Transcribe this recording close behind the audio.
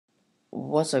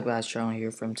What's up guys, Charlie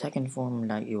here from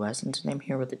TechInform.us, and today I'm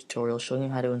here with a tutorial showing you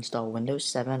how to install Windows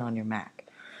 7 on your Mac.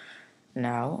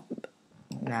 Now,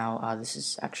 this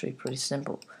is actually pretty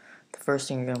simple. The first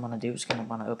thing you're going to want to do is going to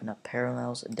want to open up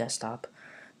Parallels Desktop.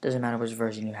 Doesn't matter which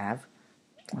version you have.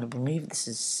 I believe this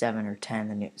is 7 or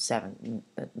 10,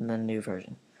 the new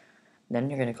version. Then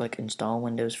you're going to click Install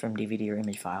Windows from DVD or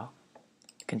Image File.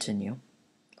 Continue.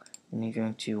 Then you're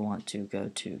going to want to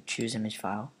go to Choose Image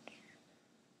File.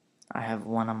 I have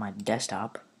one on my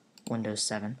desktop, Windows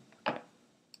 7.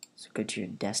 So go to your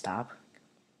desktop,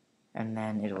 and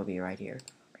then it will be right here,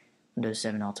 Windows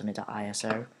 7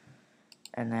 Ultimate.iso,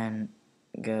 and then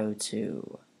go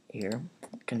to here,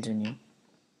 continue.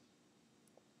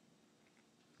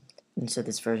 And so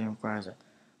this version requires a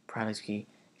product key.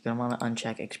 You're going to want to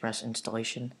uncheck Express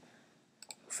Installation.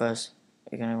 First,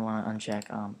 you're going to want to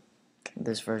uncheck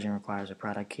this version requires a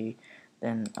product key.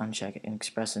 Then uncheck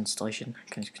Express Installation,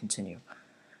 continue.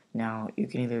 Now, you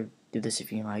can either do this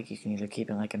if you like. You can either keep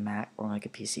it like a Mac or like a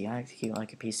PC. I like to keep it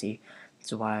like a PC.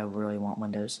 That's why I really want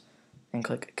Windows. And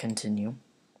click Continue.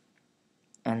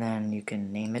 And then you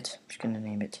can name it. I'm just going to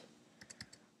name it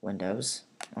Windows.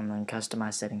 And then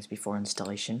customize settings before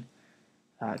installation.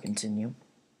 Continue.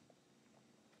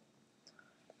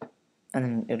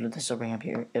 And then this will bring up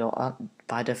here.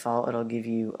 By default, it'll give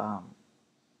you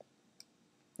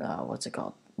what's it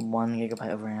called? 1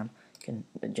 GB of RAM. You can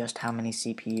adjust how many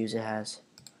CPUs it has.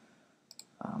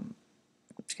 I'm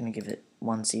just gonna give it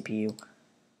 1 CPU.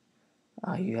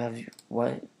 You have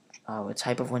what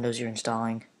type of Windows you're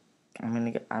installing. I'm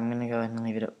gonna go ahead and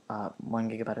leave it at 1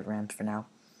 GB of RAM for now.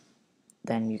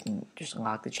 Then you can just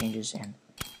unlock the changes and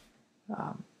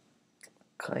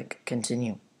click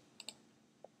Continue.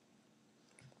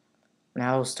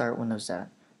 Now we'll start Windows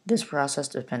 7. This process,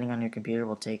 depending on your computer,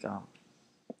 will take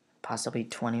possibly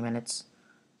 20 minutes,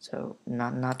 so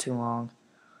not too long.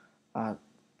 As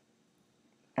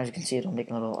you can see, it'll make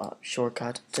a little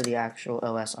shortcut to the actual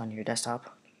OS on your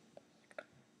desktop.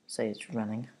 Say it's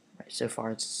running. Right, so far,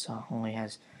 it's only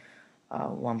has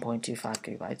 1.25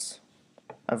 gigabytes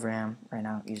of RAM right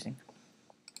now using.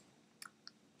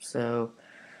 So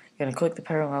you're gonna click the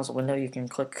Parallels window. You can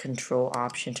click Control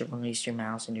Option to release your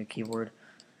mouse and your keyboard.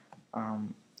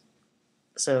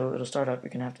 So it'll start up. You're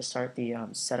gonna have to start the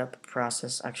setup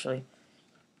process actually.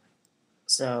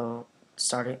 So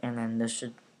start it, and then this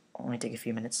should only take a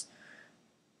few minutes.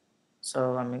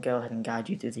 So I'm gonna go ahead and guide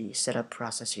you through the setup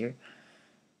process here.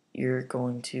 You're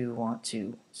going to want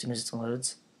to, as soon as it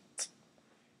loads,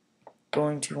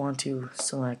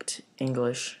 select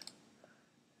English,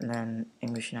 and then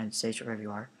English United States, wherever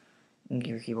you are. And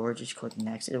your keyboard, just click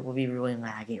Next. It will be really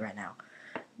laggy right now,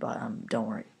 but don't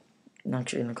worry.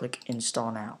 Next, you're going to click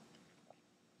Install Now.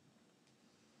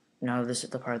 Now, this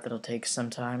is the part that'll take some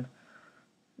time.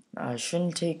 It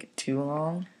shouldn't take too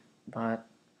long, but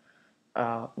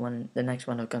when the next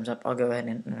window comes up, I'll go ahead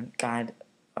and guide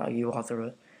you all through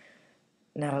it.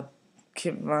 Now,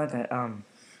 keep in mind that, oh,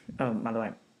 by the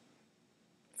way,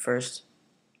 first,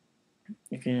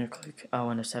 you can either click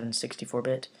Windows 7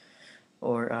 64-bit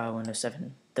or Windows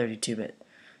 7 32-bit.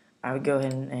 I would go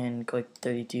ahead and click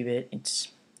 32-bit. It's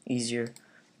easier,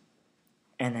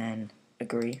 and then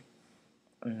agree,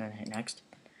 and then hit next,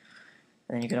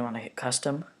 and then you're going to want to hit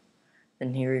custom.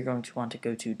 Then here you're going to want to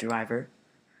go to driver,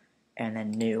 and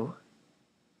then new,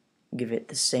 give it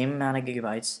the same amount of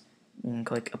gigabytes, and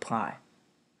click apply.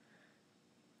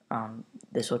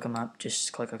 This will come up,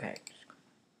 just click OK.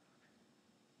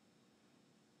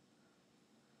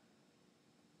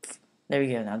 There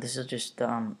you go. Now this is just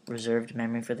the reserved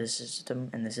memory for this system,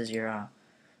 and this is your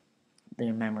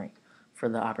memory for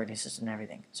the operating system and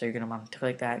everything. So you're going to want to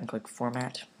click that and click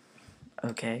Format.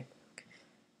 OK.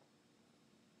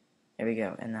 There we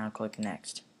go. And now click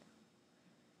Next.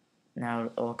 Now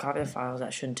it will copy the files.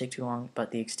 That shouldn't take too long,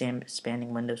 but the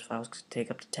expanding Windows files could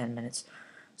take up to 10 minutes.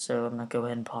 So I'm going to go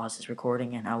ahead and pause this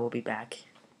recording, and I will be back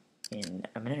in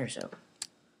a minute or so.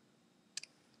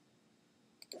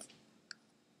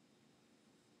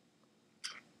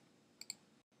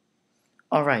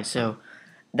 Alright, so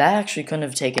that actually couldn't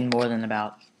have taken more than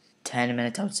about 10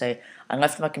 minutes, I would say. I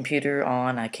left my computer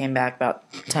on, I came back about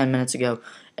 10 minutes ago,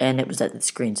 and it was at the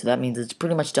screen. So that means it's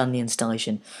pretty much done the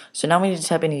installation. So now we need to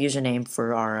type in a username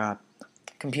for our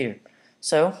computer.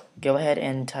 So go ahead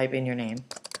and type in your name.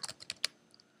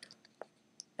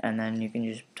 And then you can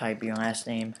just type your last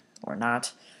name or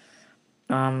not.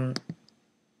 There's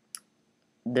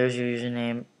your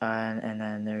username, and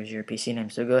then there's your PC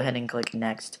name. So go ahead and click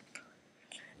Next.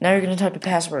 Now you're going to type a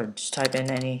password. Just type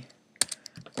in any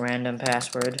random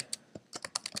password.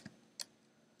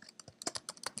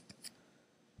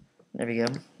 There we go.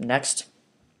 Next.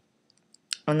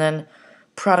 And then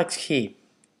product key.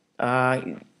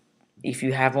 If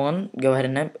you have one, go ahead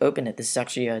and open it. This is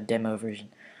actually a demo version.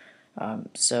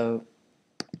 So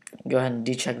go ahead and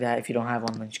decheck that. If you don't have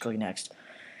one, then just click next.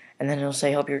 And then it'll say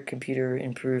help your computer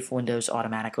improve Windows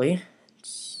automatically.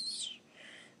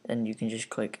 And you can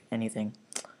just click anything.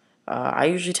 I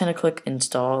usually tend to click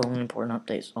install only important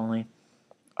updates only.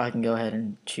 I can go ahead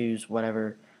and choose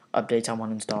whatever updates I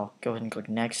want to install. Go ahead and click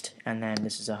next, and then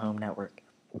this is a home network.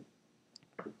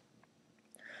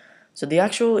 So the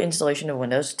actual installation of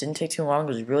Windows didn't take too long. It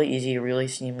was really easy, really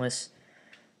seamless.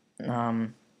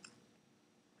 I'm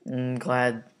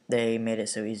glad they made it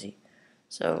so easy.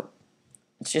 So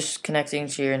it's just connecting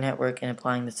to your network and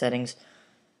applying the settings.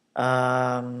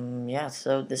 Yeah,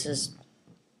 so this is,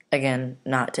 again,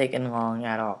 not taking long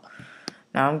at all.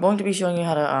 Now I'm going to be showing you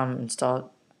how to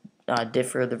install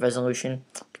differ the resolution,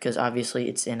 because obviously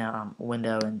it's in a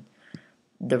window and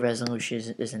the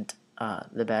resolution isn't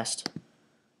the best.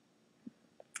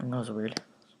 And that was weird.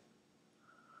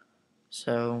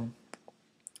 So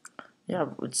yeah,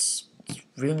 it's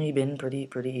really been pretty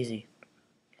easy.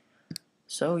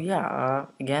 So yeah,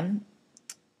 again,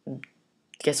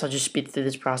 guess I'll just speed through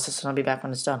this process and I'll be back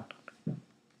when it's done.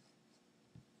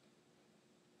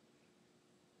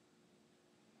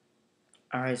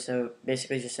 Alright, so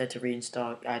basically just said to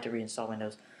reinstall. I had to reinstall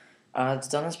Windows. It's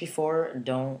done this before.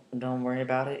 Don't worry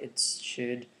about it.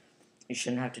 You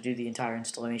shouldn't have to do the entire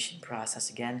installation process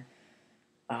again.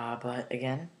 But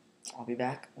again, I'll be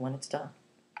back when it's done.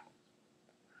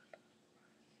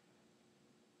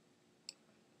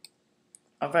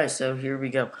 Alright, so here we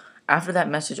go. After that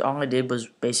message, all I did was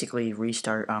basically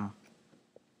restart,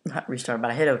 not restart,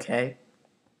 but I hit OK.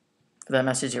 For that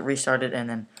message, it restarted, and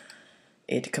then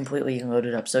it completely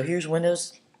loaded up. So here's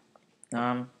Windows.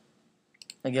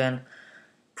 Again,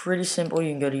 pretty simple.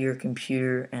 You can go to your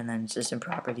computer, and then System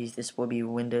Properties. This will be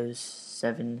Windows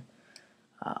 7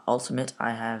 Ultimate.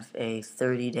 I have a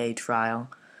 30-day trial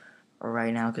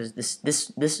right now, because this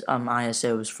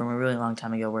ISO is from a really long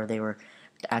time ago, where they were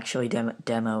actually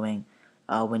demoing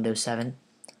Windows 7.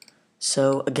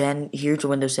 So again, here's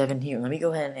Windows 7 here. Let me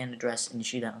go ahead and address an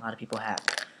issue that a lot of people have.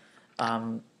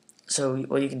 So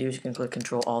what you can do is you can click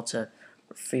Control Alt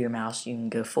for your mouse. You can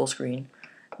go full screen,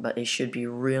 but it should be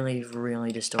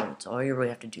really distorted. So all you really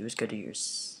have to do is go to your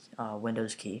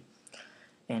Windows key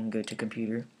and go to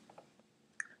Computer,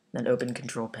 then open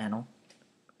Control Panel,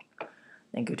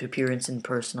 then go to Appearance and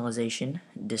Personalization,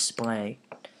 Display,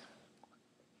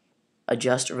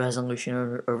 adjust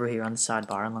resolution over here on the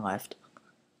sidebar on the left,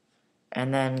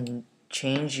 and then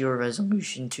change your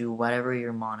resolution to whatever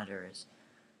your monitor is.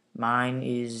 Mine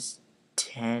is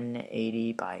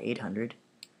 1080 by 800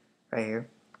 right here,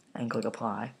 and click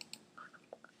Apply,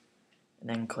 and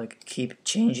then click Keep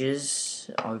Changes,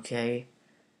 OK,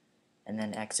 and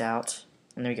then X out,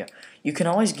 and there you go. You can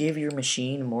always give your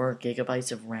machine more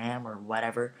gigabytes of RAM or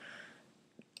whatever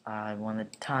when the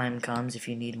time comes, if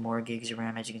you need more gigs of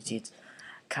RAM. As you can see, it's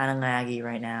kind of laggy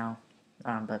right now,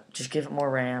 but just give it more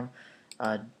RAM,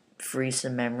 free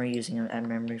some memory using a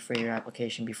memory for your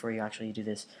application before you actually do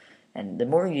this, and the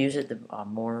more you use it, the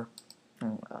more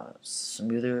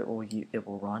smoother it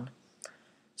will run.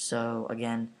 So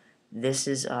again, this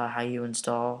is how you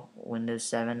install Windows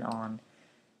 7 on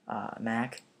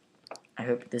Mac. I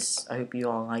hope you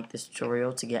all like this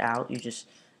tutorial. To get out, you just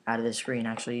out of the screen.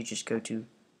 Actually, you just go to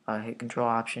hit Control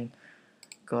Option,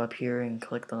 go up here and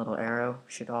click the little arrow.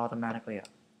 Should automatically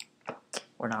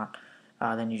or not.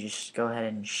 Then you just go ahead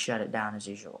and shut it down as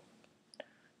usual.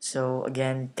 So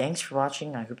again, thanks for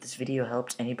watching. I hope this video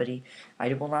helped anybody. I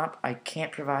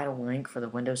can't provide a link for the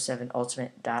Windows 7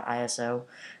 Ultimate.iso.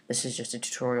 This is just a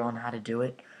tutorial on how to do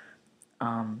it.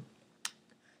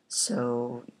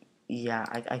 So yeah,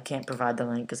 I can't provide the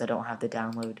link because I don't have the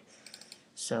download.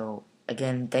 So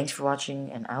again, thanks for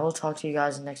watching, and I will talk to you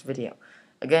guys in the next video.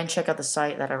 Again, check out the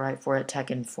site that I write for at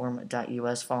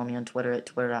techinform.us. Follow me on Twitter at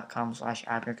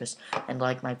twitter.com/abnercus, and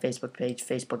like my Facebook page,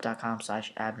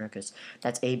 facebook.com/abnercus.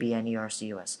 That's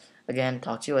ABNERCUS. Again,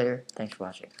 talk to you later. Thanks for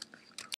watching.